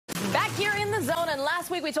back here in the zone, and last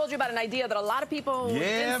week we told you about an idea that a lot of people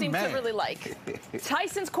didn't seem to really like.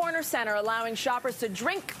 Tyson's Corner Center allowing shoppers to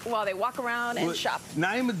drink while they walk around and shop.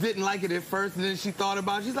 Naima didn't like it at first, and then she thought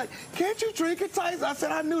about it. She's like, can't you drink at Tyson? I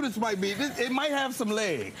said, I knew this might be, it might have some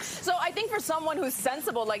legs. So I think for someone who's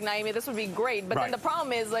sensible like Naima, this would be great, but then the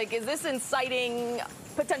problem is, like, is this inciting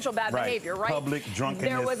potential bad behavior, right? Public drunkenness.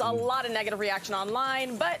 There was a lot of negative reaction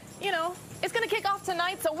online, but, you know, it's going to kick off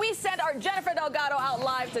tonight, so we sent our Jennifer Delgado out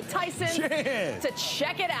live to Tyson to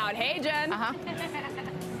check it out. Hey, Jen.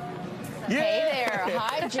 Hey there.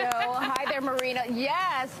 Hi, Joe. Hi there, Marina.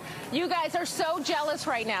 Yes, you guys are so jealous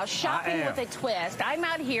right now. Shopping with a twist. I'm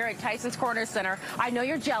out here at Tyson's Corner Center. I know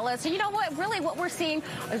you're jealous. And you know what? Really, what we're seeing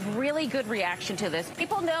is really good reaction to this.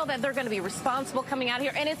 People know that they're going to be responsible coming out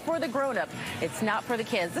here, and it's for the grown-up. It's not for the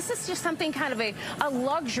kids. This is just something kind of a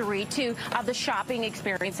luxury to the shopping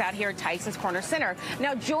experience out here at Tyson's Corner Center.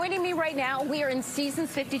 Now, joining me right now, we are in Seasons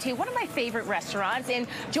 52, one of my favorite restaurants. And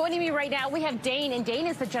joining me right now, we have Dane, and Dane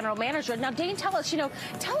is the general manager. Now, Dane, tell us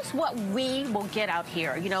what we will get out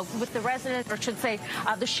here, with the residents, or should say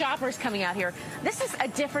the shoppers coming out here. This is a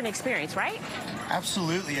different experience, right?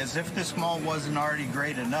 Absolutely. As if this mall wasn't already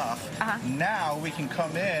great enough, now we can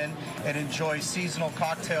come in and enjoy seasonal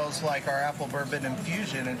cocktails like our apple bourbon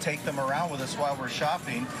infusion and take them around with us while we're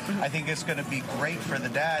shopping. I think it's going to be great for the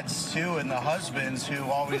dads, too, and the husbands who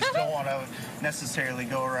always don't want to necessarily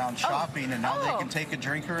go around shopping, and now they can take a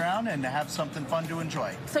drink around and have something fun to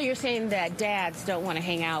enjoy. So you're saying that dads don't want to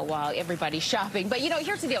hang out while everybody's shopping. But,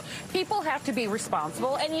 here's the deal. People have to be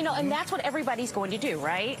responsible, and, and that's what everybody's going to do,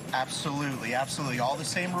 right? Absolutely, absolutely. All the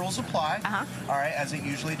same rules apply, all right, as it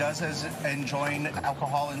usually does as enjoying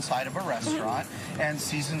alcohol inside of a restaurant. And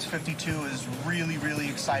Seasons 52 is really, really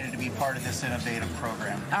excited to be part of this innovative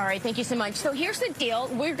program. All right, thank you so much. So here's the deal.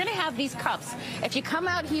 We're going to have these cups. If you come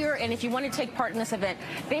out here and if you want to take part in this event,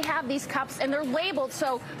 they have these cups, and they're labeled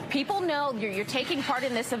so people know you're taking part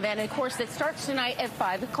in this event. And, of course, it starts tonight at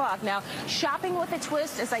 5 o'clock. Now, shopping with a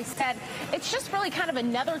twist, as I said, it's just really kind of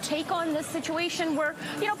another take on this situation where,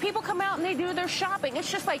 people come out and they do their shopping.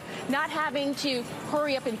 It's just like not having to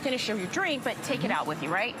hurry up and finish your drink, but take it out with you,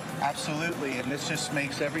 right? Absolutely, and this just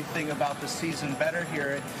makes everything about the season better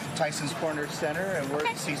here at Tyson's Corner Center, and we're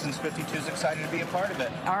Seasons 52 is excited to be a part of it.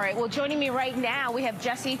 All right, well, joining me right now, we have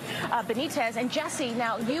Jesse Benitez. And Jesse,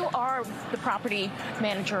 now you are the property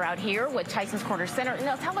manager out here with Tyson's Corner Center.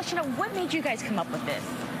 Now, tell us, what made you guys come up with this?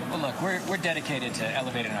 Well, look, we're dedicated to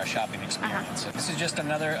elevating our shopping experience. So this is just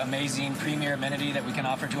another amazing premier amenity that we can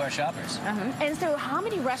offer to our shoppers. And so how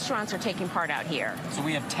many restaurants are taking part out here? So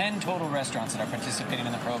we have 10 total restaurants that are participating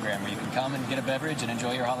in the program where you can come and get a beverage and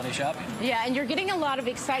enjoy your holiday shopping. Yeah, and you're getting a lot of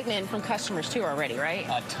excitement from customers too already, right?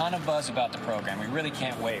 A ton of buzz about the program. We really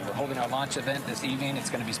can't wait. We're holding our launch event this evening. It's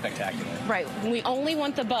going to be spectacular. Right. We only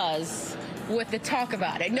want the buzz with the talk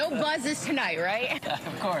about it. No buzzes tonight, right?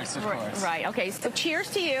 Of course, of course. Right, okay. So cheers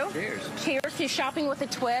to you. Cheers. Cheers to Shopping with a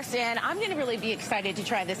Twist. And I'm going to really be excited to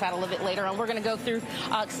try this out a little bit later on. We're going to go through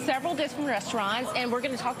several different restaurants, and we're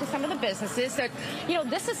going to talk to some of the businesses. So,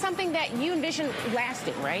 this is something that you envision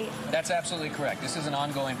lasting, right? That's absolutely correct. This is an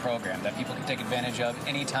ongoing program that people can take advantage of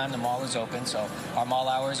anytime the mall is open. So our mall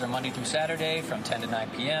hours are Monday through Saturday from 10 to 9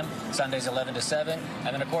 p.m., Sundays 11 to 7.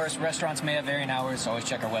 And then, of course, restaurants may have varying hours, so always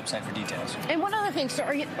check our website for details. And one other thing, so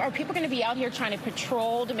are people going to be out here trying to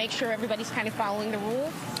patrol to make sure everybody's kind of following the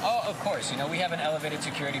rules? Oh, of course. We have an elevated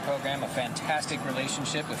security program, a fantastic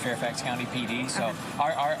relationship with Fairfax County PD. So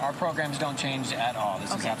our programs don't change at all.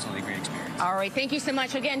 This is absolutely a great experience. All right. Thank you so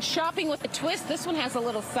much. Again, Shopping with a Twist. This one has a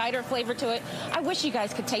little cider flavor to it. I wish you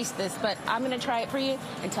guys could taste this, but I'm going to try it for you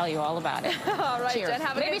and tell you all about it. All right, cheers. Jen,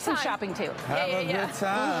 have a Maybe good some time. shopping, too. Have a good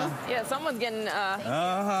time. Yeah, someone's getting...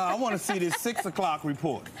 I want to see this 6 o'clock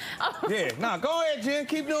report. Yeah, now go ahead, Jen.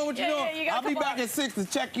 Keep doing what you're doing. I'll be back at 6 to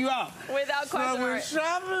check you out. Without question. So we're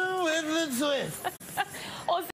shopping with the twist.